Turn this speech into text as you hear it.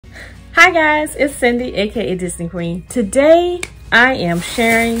Hi guys, it's Cyndi, aka Disney Queen. Today I am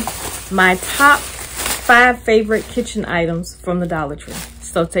sharing my top 5 favorite kitchen items from the Dollar Tree.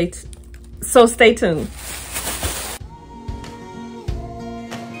 So stay tuned.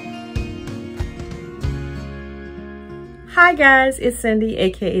 Hi guys, it's Cyndi,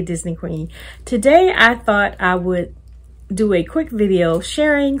 aka Disney Queen. Today I thought I would do a quick video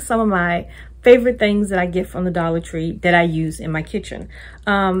sharing some of my favorite things that I get from the Dollar Tree that I use in my kitchen.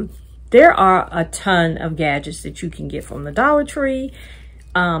 There are a ton of gadgets that you can get from the Dollar Tree,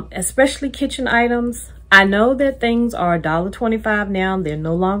 especially kitchen items. I know that things are $1.25 now. They're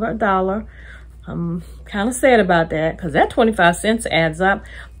no longer $1. I'm kind of sad about that because that 25 cents adds up.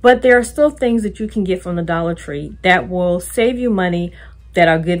 But there are still things that you can get from the Dollar Tree that will save you money, that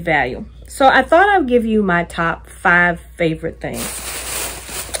are good value. So I thought I'd give you my top 5 favorite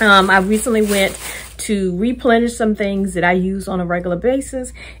things. I recently went to replenish some things that I use on a regular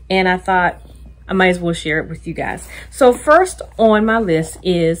basis, and I thought I might as well share it with you guys. So first on my list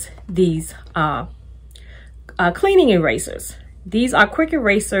is these cleaning erasers. These are quick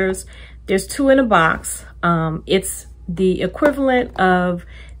erasers. There's 2 in a box. It's the equivalent of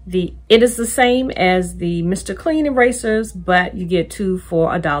it is the same as the Mr. Clean erasers, but you get 2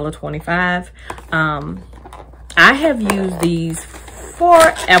 for $1.25. I have used these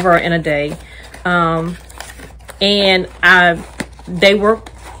forever and a day. And they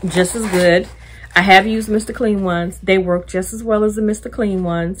work just as good. I have used Mr. Clean ones. They work just as well as the Mr. Clean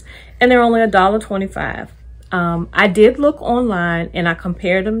ones, and they're only $1.25. I did look online and I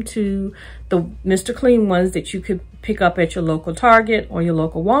compared them to the Mr. Clean ones that you could pick up at your local Target or your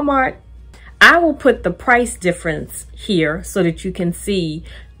local Walmart. I will put the price difference here so that you can see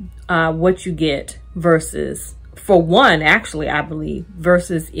what you get versus, for one, actually, I believe,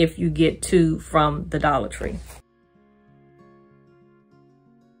 versus if you get 2 from the Dollar Tree.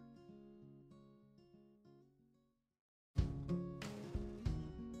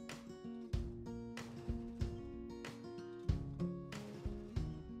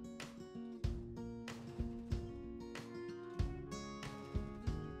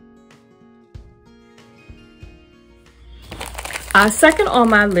 Second on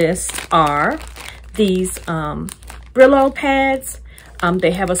my list are these Brillo pads.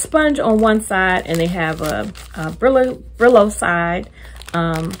 They have a sponge on one side and they have a Brillo side.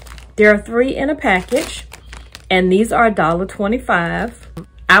 There are 3 in a package, and these are $1.25.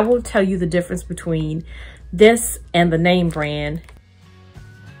 I will tell you the difference between this and the name brand.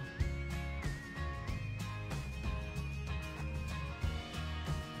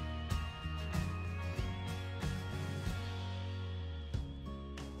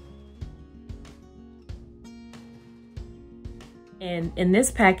 And in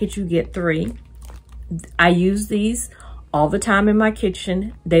this package, you get 3. I use these all the time in my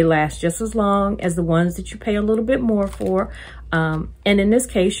kitchen. They last just as long as the ones that you pay a little bit more for. And in this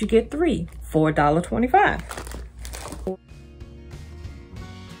case, you get 3 for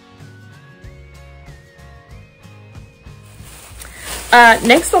 $1.25.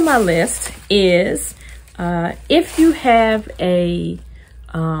 Next on my list is if you have a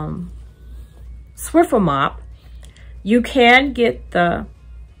Swiffer mop, you can get the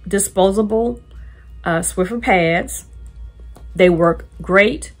disposable Swiffer pads. They work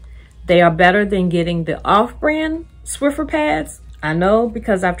great. They are better than getting the off-brand Swiffer pads. I know,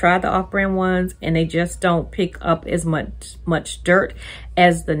 because I've tried the off-brand ones and they just don't pick up as much dirt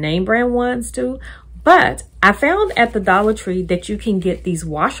as the name brand ones do. But I found at the Dollar Tree that you can get these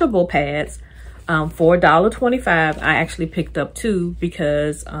washable pads for $1.25. I actually picked up 2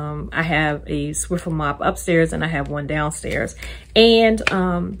 because I have a Swiffer mop upstairs and I have one downstairs. And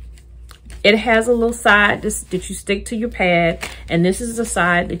it has a little side that you stick to your pad, and this is the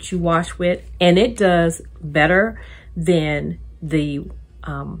side that you wash with, and it does better than the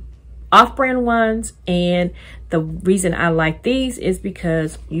off-brand ones. And the reason I like these is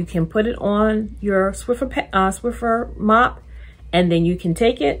because you can put it on your Swiffer mop, and then you can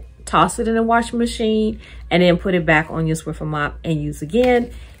take it, toss it in a washing machine, and then put it back on your Swiffer mop and use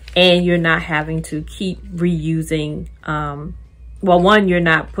again. And you're not having to keep reusing, well, 1, you're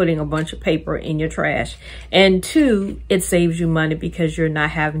not putting a bunch of paper in your trash, and 2, it saves you money because you're not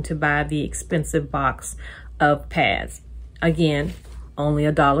having to buy the expensive box of pads. Again, only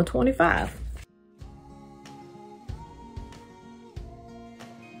 $1.25.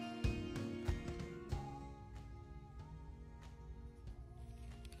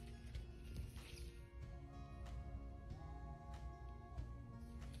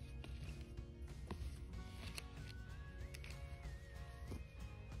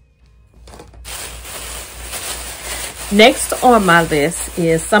 Next on my list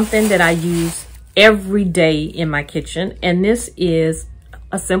is something that I use every day in my kitchen, and this is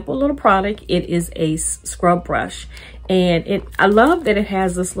a simple little product. It is a scrub brush, and I love that it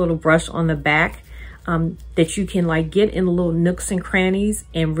has this little brush on the back that you can like get in the little nooks and crannies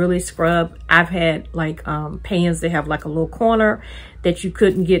and really scrub. I've had like pans that have like a little corner that you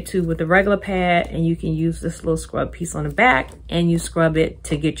couldn't get to with the regular pad, and you can use this little scrub piece on the back and you scrub it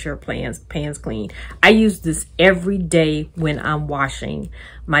to get your pans clean. I use this every day when I'm washing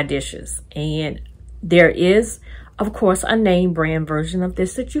my dishes, and there is of course a name brand version of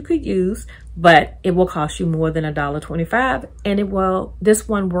this that you could use, but it will cost you more than $1.25, and this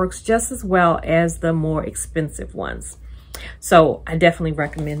one works just as well as the more expensive ones. So I definitely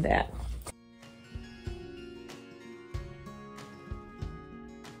recommend that.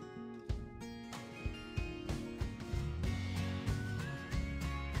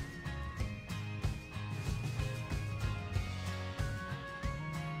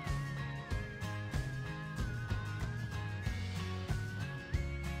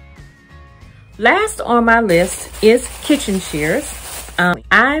 Last on my list is kitchen shears.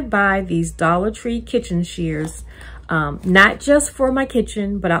 I buy these Dollar Tree kitchen shears, not just for my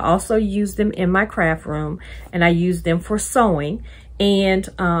kitchen, but I also use them in my craft room, and I use them for sewing. And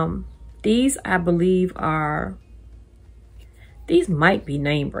these, I believe, these might be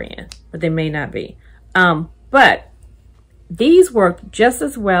name brand, but they may not be. But these work just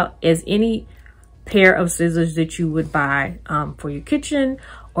as well as any pair of scissors that you would buy for your kitchen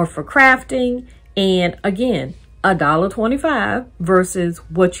or for crafting. And again, $1.25 versus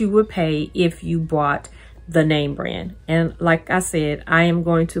what you would pay if you bought the name brand. And like I said, I am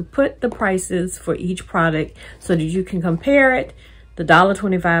going to put the prices for each product so that you can compare it, the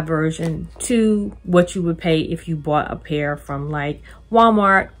 $1.25 version, to what you would pay if you bought a pair from like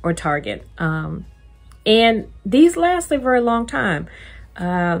Walmart or Target. And these last a very long time.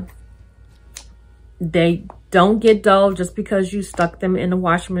 They don't get dull just because you stuck them in the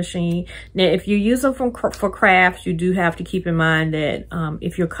washing machine. Now, if you use them for crafts, you do have to keep in mind that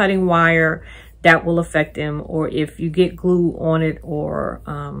if you're cutting wire, that will affect them. Or if you get glue on it, or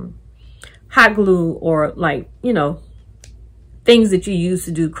hot glue, or like, you know, things that you use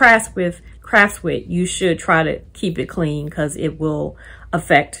to do crafts with, you should try to keep it clean, because it will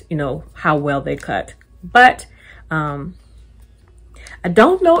affect, you know, how well they cut. But I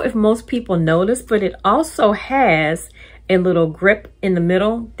don't know if most people notice, but it also has a little grip in the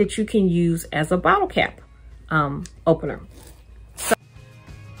middle that you can use as a bottle cap opener.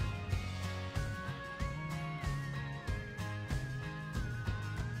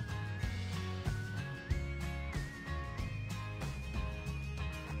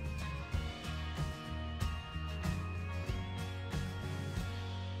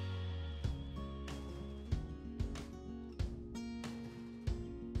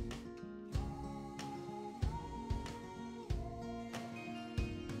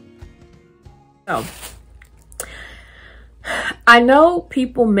 So I know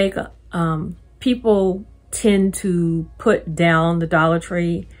people people tend to put down the Dollar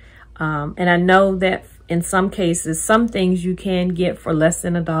Tree, and I know that in some cases, some things you can get for less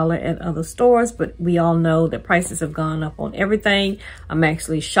than $1 at other stores, but we all know that prices have gone up on everything. I'm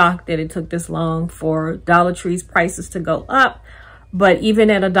actually shocked that it took this long for Dollar Tree's prices to go up, but even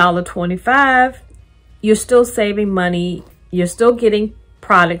at $1.25, you're still saving money. You're still getting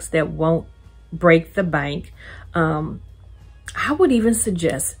products that won't break the bank. I would even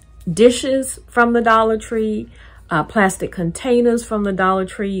suggest dishes from the Dollar Tree, plastic containers from the Dollar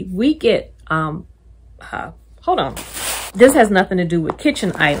Tree. We get, hold on. This has nothing to do with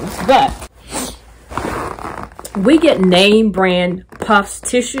kitchen items, but we get name brand Puffs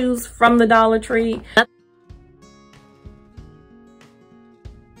tissues from the Dollar Tree.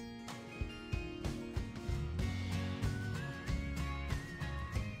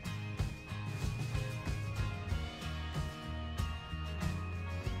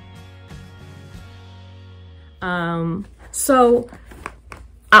 So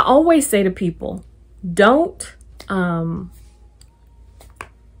I always say to people, don't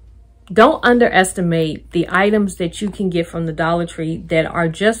underestimate the items that you can get from the Dollar Tree that are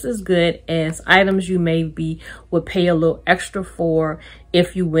just as good as items you maybe would pay a little extra for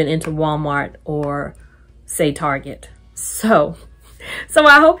if you went into Walmart or say Target. So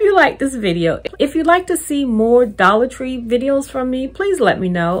I hope you liked this video. If you'd like to see more Dollar Tree videos from me, please let me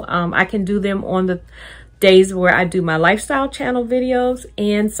know. I can do them on the days where I do my lifestyle channel videos.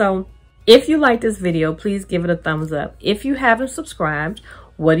 And so if you like this video, please give it a thumbs up. If you haven't subscribed,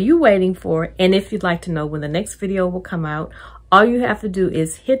 what are you waiting for? And if you'd like to know when the next video will come out, all you have to do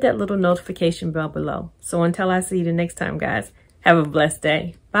is hit that little notification bell below. So until I see you the next time, guys, have a blessed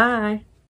day. Bye.